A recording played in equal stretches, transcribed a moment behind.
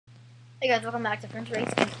Hey guys, welcome back to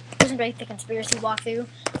Prison Break the Conspiracy Walkthrough,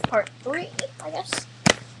 Part 3, I guess.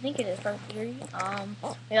 I think it is Part 3.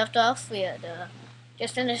 We left off, we had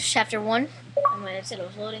just finished Chapter 1, and when it said it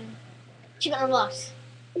was loading, achievement unlocked,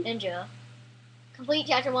 Ninja. Complete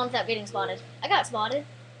Chapter 1 without getting spotted. I got spotted,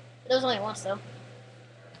 but that was only once though.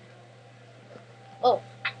 Oh.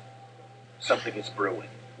 Something is brewing.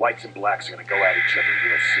 Whites and blacks are gonna go at each other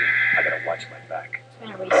real soon. I gotta watch my back. It's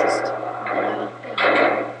kind of racist.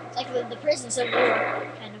 It's like the prison civil war,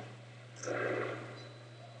 kind of.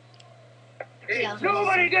 Ain't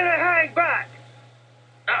nobody gonna hang back!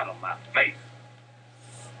 Out of my face!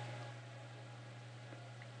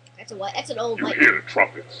 That's an old You white. hear the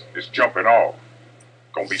trumpets. It's jumping off.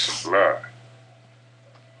 Gonna be some blood.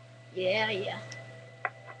 Yeah.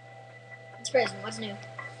 It's prison, what's new?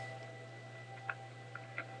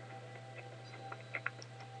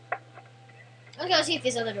 I'm gonna see if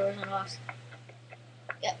these other doors unlocked.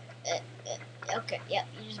 Yep. Okay. Yep.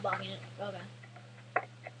 You're just blocking it. Okay.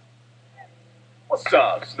 What's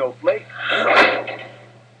up, Snowflake?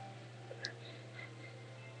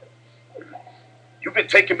 You been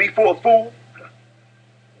taking me for a fool?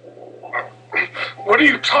 What are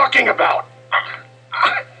you talking about?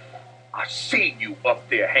 I seen you up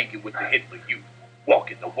there hanging with the Hitler youth,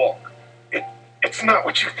 walking the walk. It's not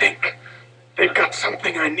what you think. They've got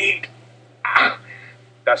something I need.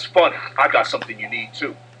 That's funny. I got something you need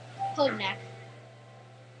too. Hold neck.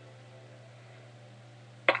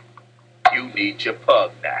 You need your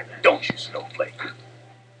pug back, don't you, Snowflake?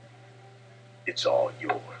 It's all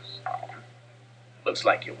yours. Looks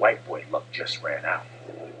like your white boy luck just ran out.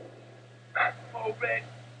 Oh, Red,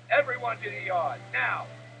 everyone to the yard, now.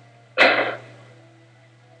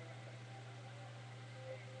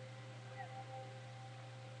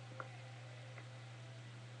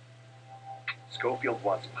 Schofield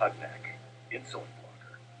wants Pugnac, insulin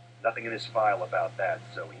blocker. Nothing in his file about that,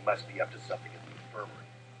 so he must be up to something at the infirmary.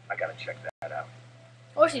 I gotta check that out.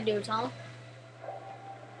 Of course you do, Tom.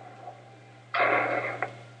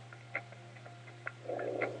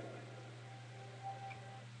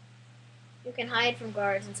 You can hide from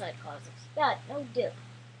guards inside closets. God, no dip.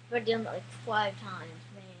 I've done that like 5 times,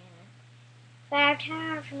 man. 5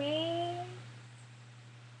 times, man.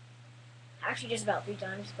 Actually, just about 3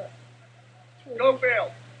 times, but.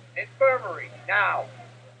 Schofield, infirmary, now.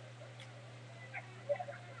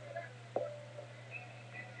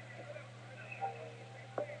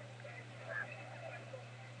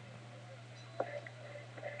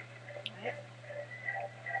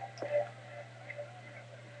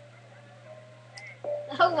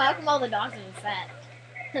 Oh, how come all the dogs are fat?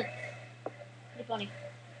 Pretty funny.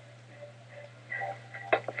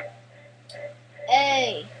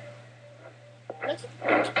 Hey! Let's do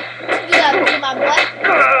that to my boy.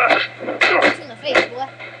 Punch you in the face, boy.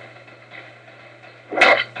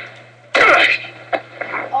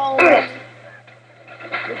 Oh.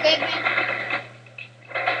 You okay, man?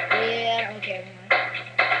 Yeah, I don't care, man.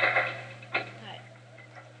 Alright.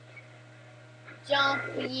 Jump.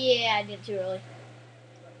 Yeah, I did it too early.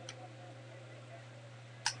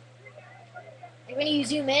 Like when you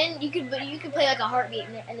zoom in, you could play like a heartbeat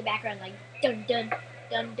in the background, like dun dun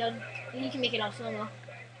dun dun. And you can make it all slow mo.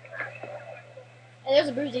 Hey, there's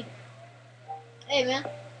a Bruisey. Hey, man.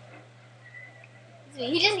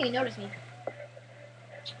 He doesn't even notice me.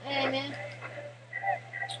 Hey, man.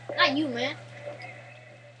 Not you, man.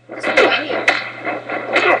 This one right here.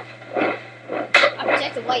 I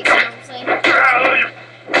protect the whites, you know what I'm saying?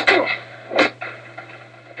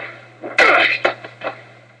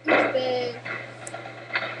 Goofy.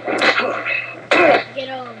 Get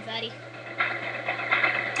on, fatty.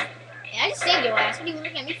 Hey, I just saved your ass. What are you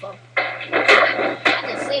looking at me for? I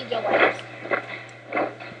just saved your ass.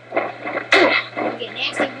 You get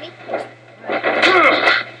nasty with me?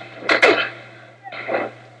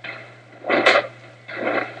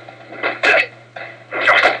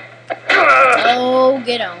 Oh,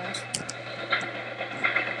 get on.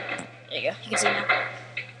 There you go. You can see now.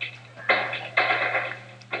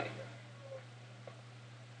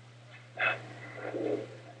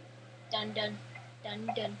 Dun dun dun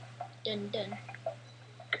dun dun dun.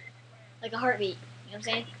 Like a heartbeat. You know what I'm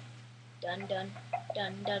saying? Dun dun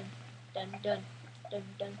dun dun dun dun dun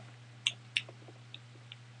dun.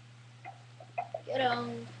 Get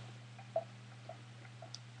on.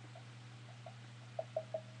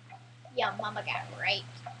 Your mama got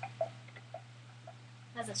raped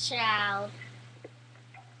as a child.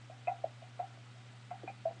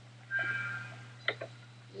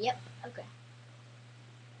 Yep, okay.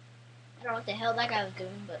 I don't know what the hell that guy was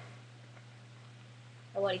doing, but.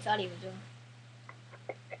 Or what he thought he was doing.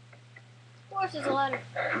 Of course, there's a ladder.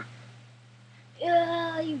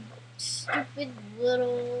 Yeah, you stupid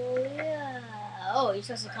little. Yeah. Oh, you're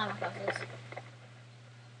supposed to climb across this.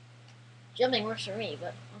 Jumping works for me,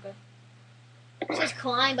 but okay. It says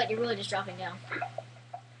climb, but you're really just dropping down.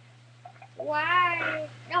 Why?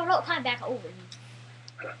 No, no, climb back over.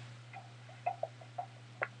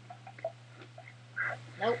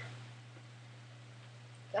 Nope.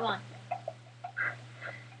 Come on.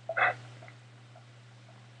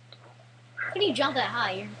 How can you jump that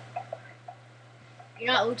high?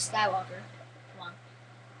 You're not Luke Skywalker. Come on.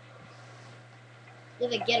 You're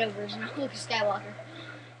the ghetto version of Luke Skywalker.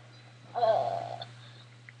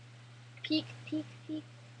 Peek, peek, peek.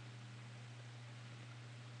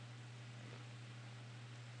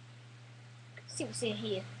 Let's see what's in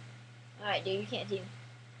here. Alright, dude, you can't see me.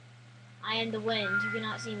 I am the wind. You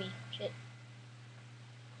cannot see me. Shit.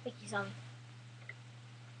 I think you saw me.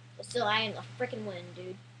 But still, I am the freaking wind,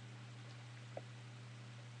 dude.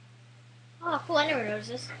 Oh, cool. I never noticed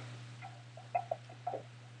this.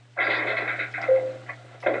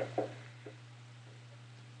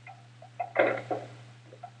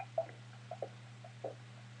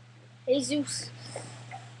 Hey, Zeus.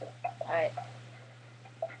 Alright.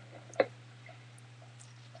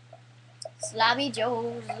 Slabby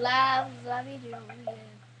Joe, Slabby Joe, yeah.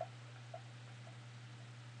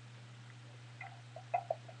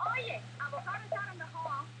 Oye, avocado's out in the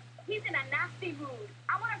hall. He's in a nasty mood.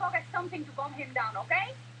 I want to go get something to calm him down,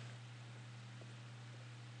 okay?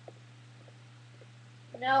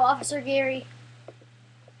 No, Officer Gary.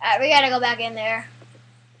 Alright, we gotta go back in there.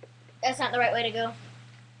 That's not the right way to go.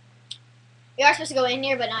 We are supposed to go in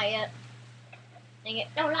here, but not yet. Dang it.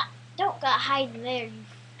 No, don't got hide in there.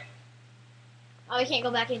 Oh, we can't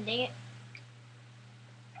go back in, dang it.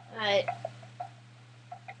 Alright.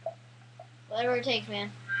 Whatever it takes,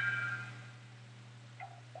 man.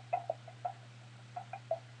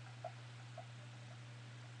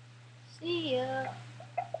 See ya.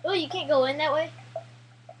 Oh, you can't go in that way?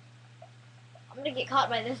 I'm gonna get caught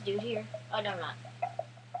by this dude here. Oh, no, I'm not.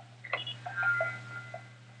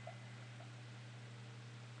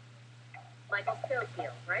 Michael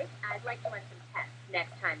Schofield, right? I'd like to run some tests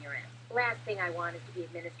next time you're in. Last thing I want is to be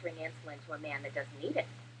administering insulin to a man that doesn't need it.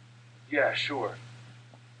 Yeah, sure.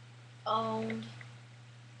 Owned.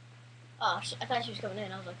 Oh, I thought she was coming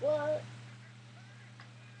in. I was like, what?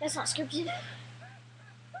 That's not scripted.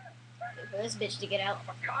 Wait for this bitch to get out.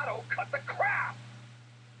 Avocado, cut the crap!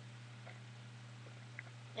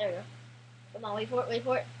 There we go. Come on, wait for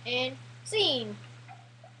it. And scene.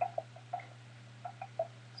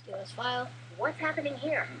 Let's do this file. What's happening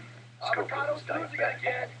here? Schofield's Avocado's losing diabetic.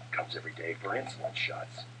 again. Comes every day for insulin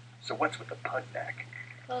shots. So what's with the pug neck?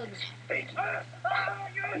 Pugs. Faking it.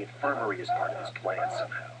 The infirmary is part of his plan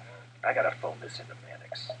somehow. I gotta phone this into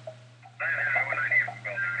Mannix.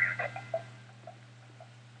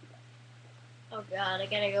 Oh god, I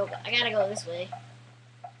gotta go this way.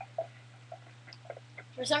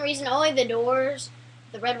 For some reason, only the doors,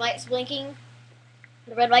 the red lights blinking,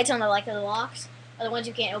 the red lights on the the locks, are the ones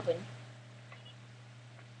you can't open.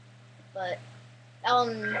 But that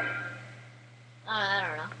one, I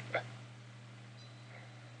don't know. But,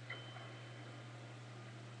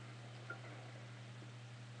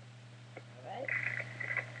 alright.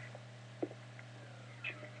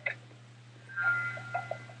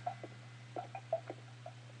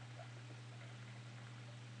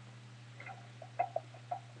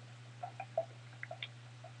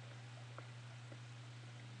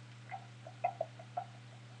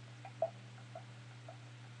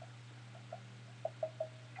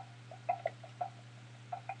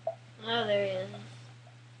 Oh, there he is.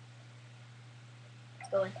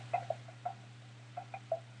 Let's go in.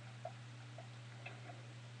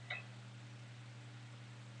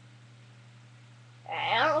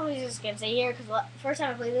 I don't know if he's just gonna stay here because the first time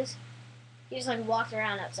I played this, he just like walked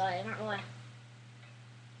around outside. I don't know why.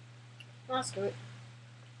 Well, screw it.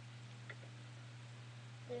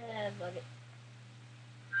 Yeah, bug it.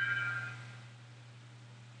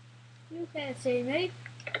 You can't see me.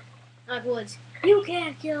 Knock woods. You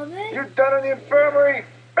can't kill me. You done in the infirmary?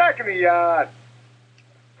 Back in the yard.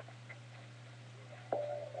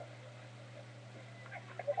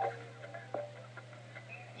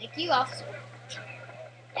 Thank you, officer.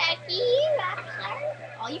 Thank you, officer.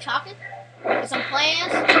 Oh, you talking? With some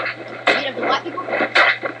plans? Beat up the white people?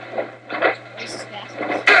 Racist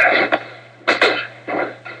bastards.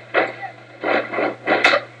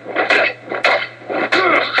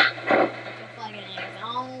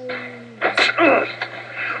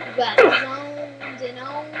 You got zones and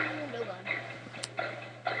on. No gun.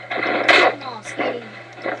 Come on, skating.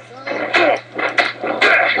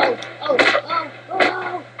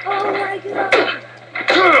 Oh my god!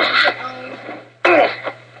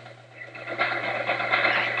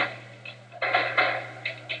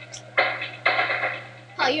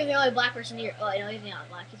 black person here. Oh, no, he's not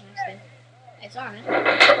black. He's Mexican. Hey, sorry, man.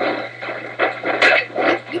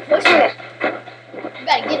 You push him. You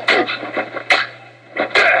gotta get him.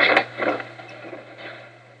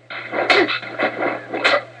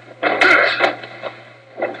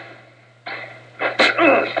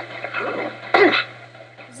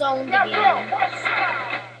 Zoned again. What's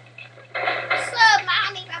up,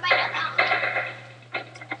 mommy?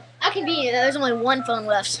 How convenient that there's only one phone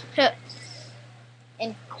left.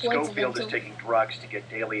 And Schofield is coincidental. taking drugs to get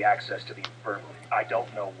daily access to the infirmary. I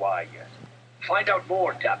don't know why yet. Find out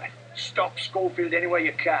more, damn it. Stop Schofield any way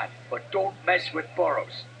you can, but don't mess with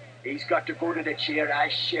Burroughs. He's got to go to the chair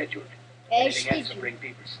as scheduled. Anything else will bring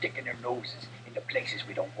people sticking their noses into places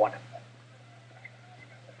we don't want them.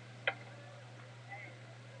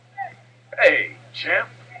 Hey, champ.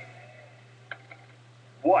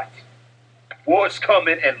 What? War's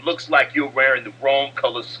coming and looks like you're wearing the wrong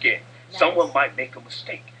color skin. Nice. Someone might make a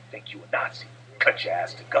mistake, think you a Nazi, cut your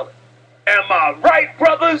ass to color. Am I right,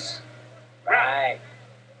 brothers? Right.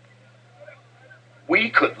 We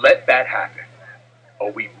could let that happen,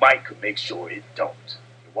 or we might could make sure it don't.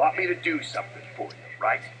 You want me to do something for you,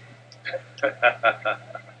 right?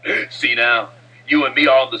 See now, you and me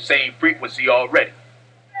are on the same frequency already.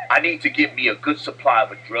 I need to get me a good supply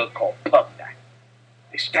of a drug called Pubnac.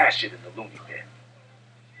 They stash it in the loony bin.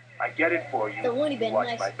 I get it for you. The loony bin, You watch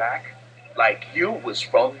nice. my back. Like you was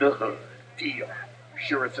from the hood. Deal. You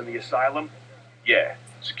sure it's in the asylum? Yeah,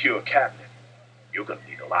 secure a cabinet. You're gonna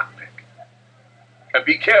need a lockpick. And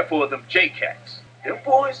be careful of them J-Cats. Them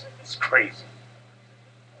boys is crazy.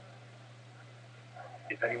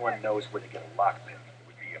 If anyone knows where to get a lockpick, it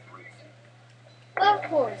would be a Abruzzi. Of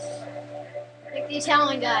course. Like the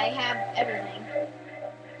Italian guy, have everything.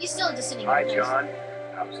 He's still just sitting Hi, in the John.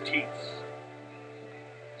 How's Teats?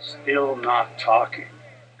 Still not talking.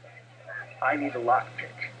 I need a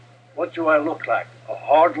lockpick. What do I look like? A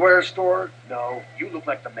hardware store? No, you look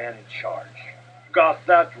like the man in charge. Got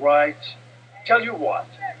that right. Tell you what,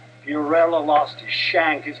 Fiorella lost his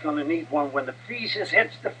shank. He's gonna need one when the feces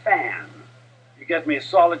hits the fan. You get me a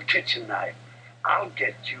solid kitchen knife, I'll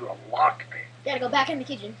get you a lockpick. Gotta go back in the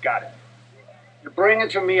kitchen. Got it. You bring it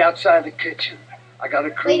to me outside the kitchen. I got a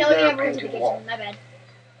crew Wait, no, we there have room to the painting kitchen. walls. My bad.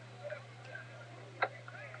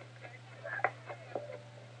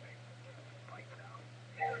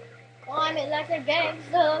 Climb it like a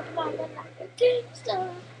gangster, climb it like a gangster.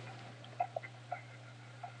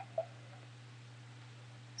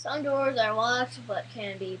 Some doors are locked but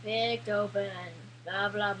can be picked open. Blah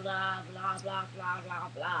blah blah blah blah blah blah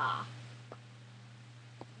blah.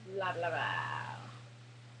 Blah blah blah.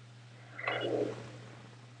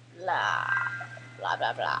 Blah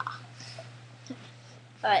blah blah.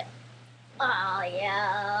 But oh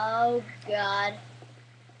yeah, oh god.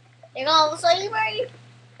 They're gonna see me!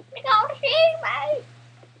 They're gonna see me!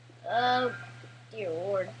 Oh dear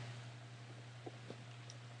lord.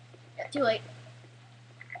 Yeah, too late.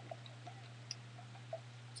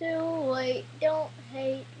 Too late, don't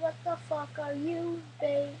hate. What the fuck are you,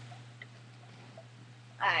 babe?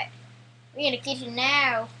 Alright. We're in the kitchen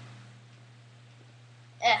now.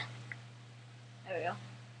 Yeah. There we go.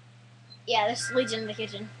 Yeah, this leads into the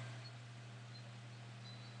kitchen.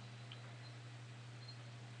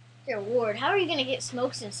 Dear Lord, how are you gonna get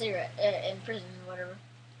smokes and cigarette in prison or whatever?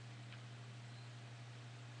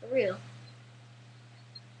 For real.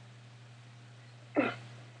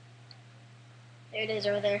 There it is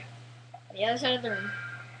over there. On the other side of the room.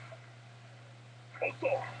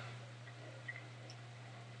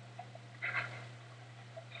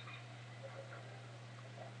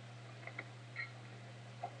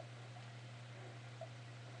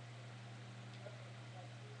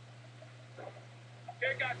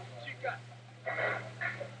 Chica, chica.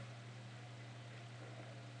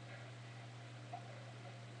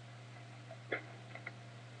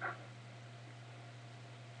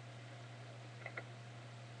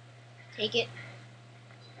 Take it.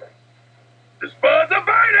 The Spurs are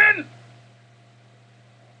burning!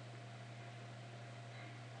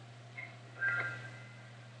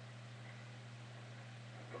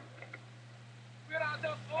 Where are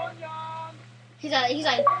the onions? He's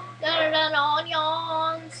like, dun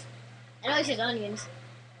onions. I know he says onions.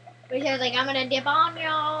 But he says like, I'm gonna dip on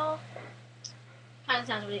y'all. Kinda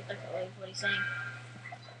sounds like what he's saying.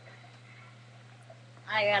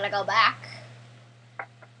 I gotta go back.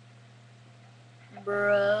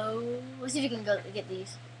 Bro. Let's see if we can go get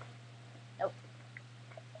these. Nope.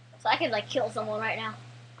 So I could like kill someone right now.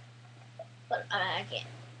 But I can't.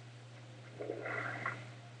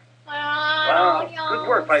 Well, good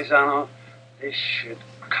work, Paisano. This should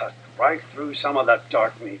cut right through some of that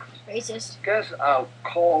dark meat. Racist. Guess I'll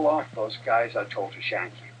call off those guys I told to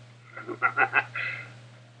shank you.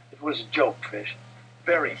 It was a joke, Fish.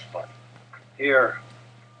 Very funny. Here,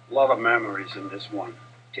 a lot of memories in this one.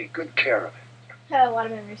 Take good care of it. A lot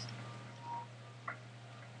of memories.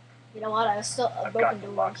 You know what? I was still a I've broken got the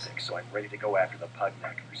doors. lockpick, so I'm ready to go after the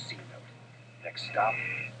Pugnack casino. Next stop,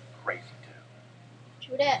 Crazy Town.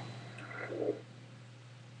 True that.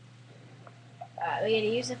 Alright, we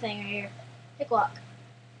gotta use the thing right here. Pick lock.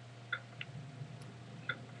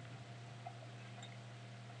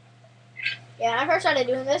 Yeah, when I first started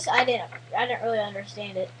doing this, I didn't really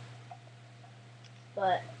understand it.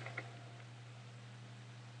 But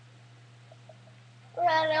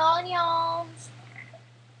red onions.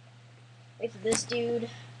 Wait for this dude.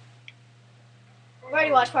 I've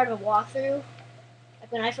already watched part of a walkthrough,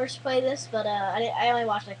 like when I first played this, but I only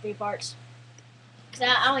watched like 3 parts. Cause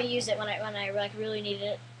I only used it when I like really needed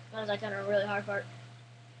it. When I was like on a really hard part.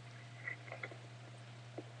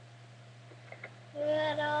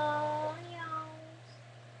 Red onions.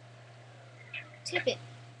 Tip it.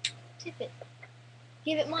 Tip it.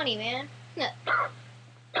 Give it money, man.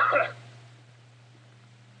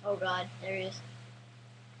 Oh god, there he is.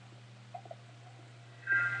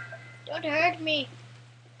 Don't hurt me.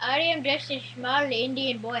 I am just a small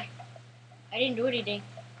Indian boy. I didn't do anything.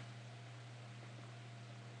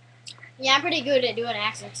 Yeah, I'm pretty good at doing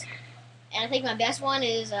accents. And I think my best one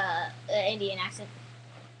is the Indian accent.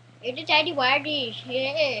 It's a tidy wire dish.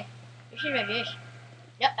 Yeah. This is my dish.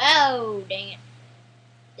 No. Oh, dang it.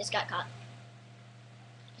 Just got caught.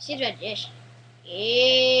 This is my dish.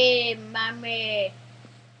 Yeah, mommy.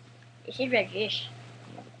 This is my dish.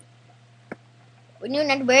 When you're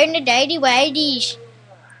not wearing the tidy wire dish.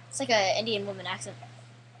 It's like an Indian woman accent.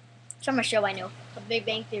 It's from a show I know. The Big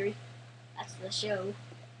Bang Theory. That's the show.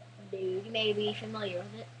 Dude, you may be familiar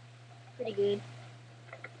with it. Pretty good.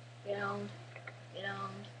 Get on. Get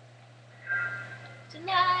on.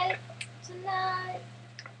 Tonight,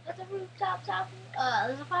 at the rooftop top,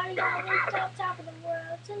 there's a party on the rooftop top of the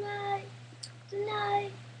world tonight.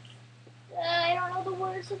 I don't know the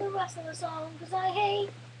words to the rest of the song because I hate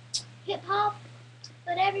hip hop,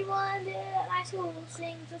 but everyone at my school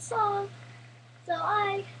sings a song, so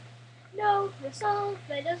I know the song,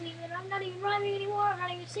 but it doesn't even. I'm not even rhyming anymore. I'm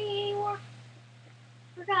not even singing anymore.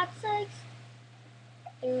 For God's sakes.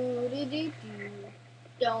 Do do do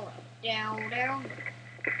do. Down.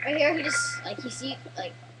 Right here, he just like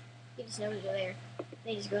he just knows you're there.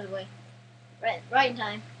 Then he just goes away. Right in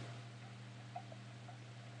time.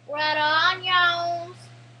 Red onions.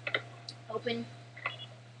 Open.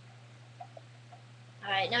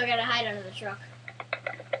 All right, now we gotta hide under the truck.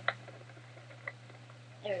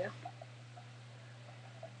 There we go.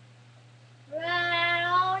 Red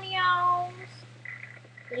onions.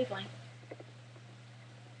 Pretty funny.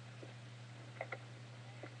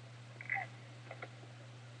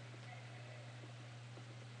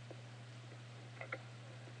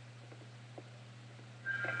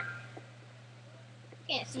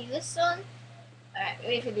 Can't see this sun. Alright,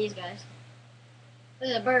 wait for these guys.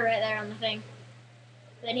 There's a bird right there on the thing.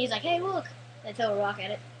 Then he's like, hey, look. They throw a rock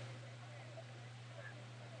at it.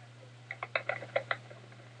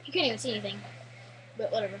 You can't even see anything.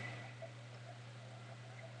 But whatever.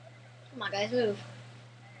 Come on, guys, move.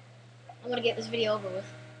 I'm gonna get this video over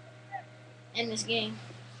with. End this game.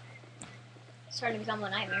 It's starting to become a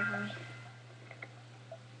nightmare for me.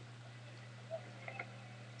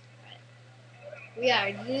 We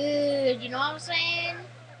are good, you know what I'm saying?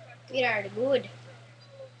 We are good.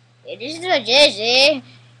 Yeah, this is a Jesse.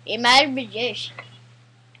 It might be Jesse.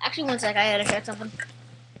 Actually, one sec, I gotta check something.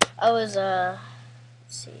 I was, let's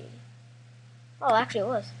see. Oh, actually, it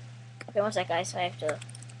was. Okay, one sec, guys. I have to.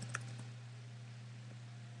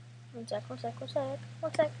 One sec.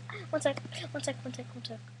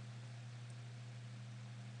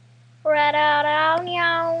 Red out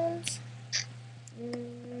onions.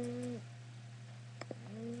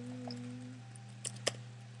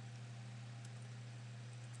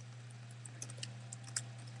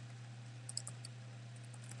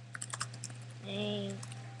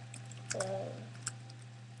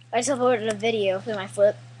 I just uploaded a video for my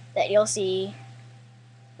flip that you'll see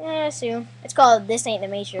soon. It's called This Ain't the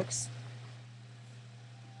Matrix.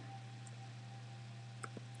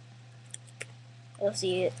 You'll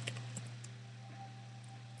see it.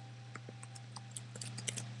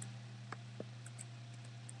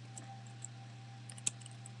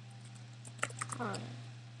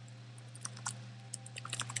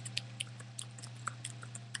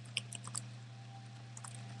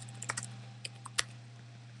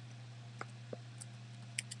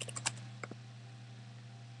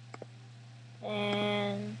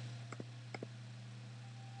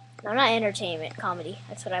 No, not entertainment, comedy.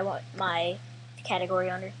 That's what I want my category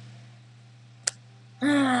under.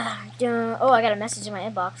 Oh, I got a message in my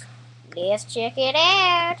inbox. Let's check it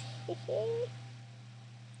out.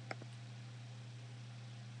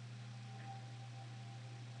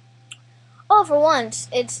 Oh, for once,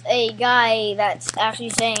 it's a guy that's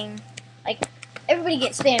actually saying, like, everybody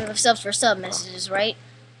gets spam of subs for sub messages, right?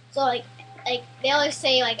 So, like they always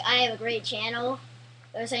say, like, I have a great channel.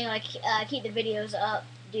 They're saying, like, keep the videos up,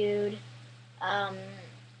 dude.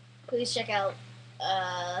 Please check out,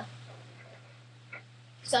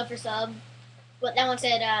 sub for sub. But that one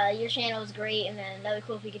said, your channel is great, and then that'd be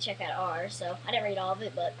cool if we could check out ours. So, I didn't read all of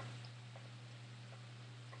it, but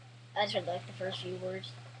I just read, like, the first few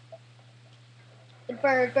words. The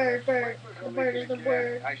bird, bird, bird. The bird is the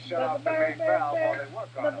word. I shut off the main valve while they work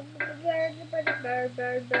on it.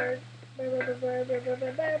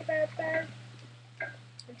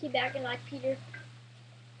 I keep acting like Peter.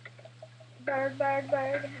 Bird, bird,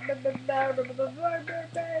 bird. Bird, bird, bird.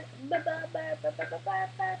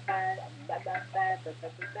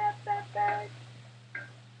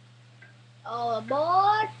 All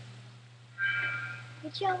aboard.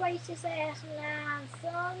 Get your racist ass now,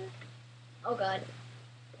 son. Oh god.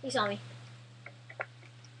 He saw me.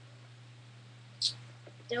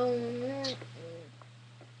 Don't.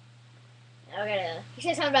 I gotta. He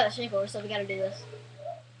said something about the sprinkler, so we gotta do this.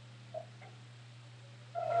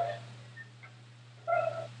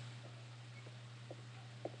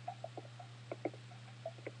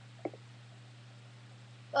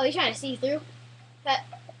 Oh, he's trying to see through? That.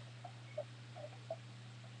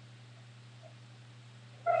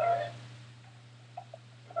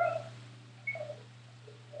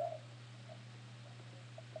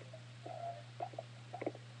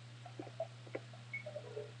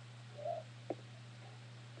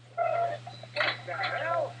 The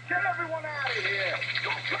hell? Get everyone out of here!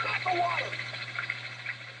 Don't turn off the water!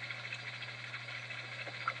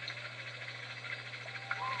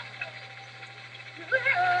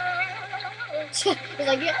 He's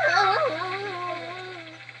like, yeah.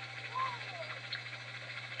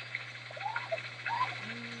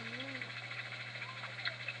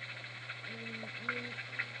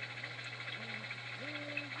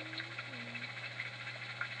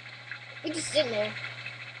 He's just sitting there.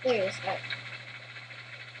 There he is. Right.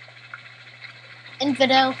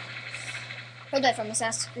 Infidel. Heard that from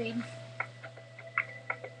Assassin's Creed.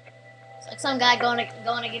 It's like some guy going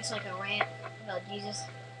against like a rant about Jesus.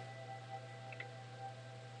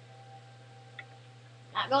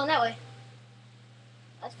 Not going that way.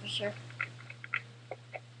 That's for sure.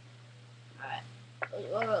 Alright.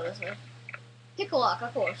 We'll go this way. Pick a lock,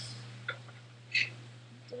 of course.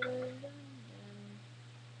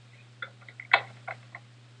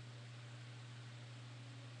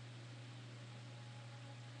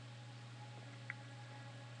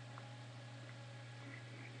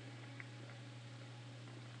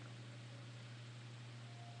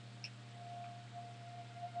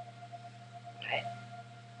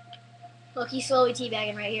 Look, he's slowly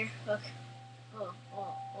teabagging right here. Look. Oh.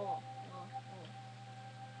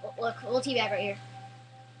 Look, we'll teabag right here.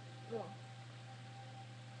 Oh.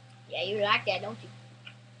 Yeah, you like that, don't you?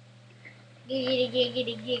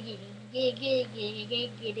 Giggity.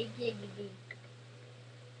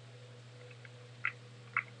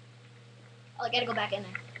 Oh, I gotta go back in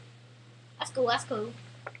there. That's cool. Actually,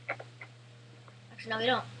 no, we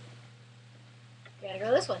don't. We gotta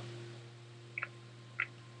go this way.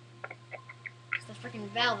 The freaking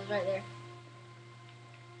valve is right there.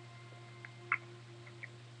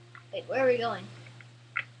 Wait, where are we going?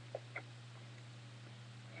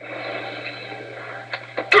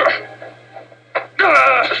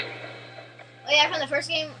 Oh yeah, from the first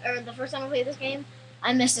game, or the first time I played this game,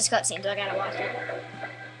 I missed this cutscene, so I gotta watch it.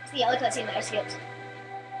 It's the other cutscene that I skipped.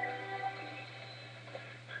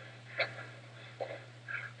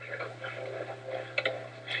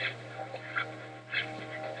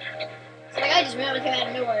 I just randomly came out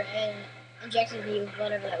of nowhere and injected me with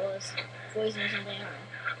whatever that was. Poison or something, I don't know.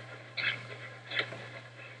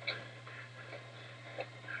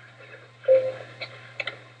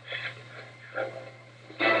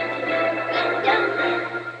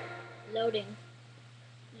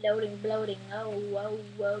 Loading. Oh,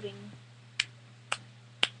 loading.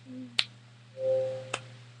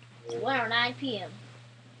 It's 1:09 p.m.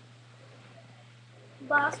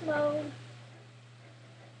 Boss mode.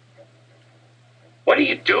 What are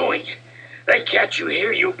you doing? They catch you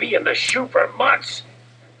here, you'll be in the shoe for months.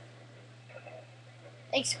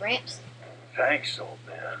 Thanks, Gramps. Thanks, old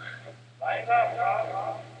man.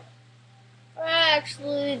 We're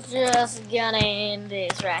actually just gonna end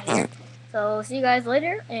this right here. So see you guys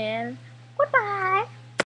later, and goodbye.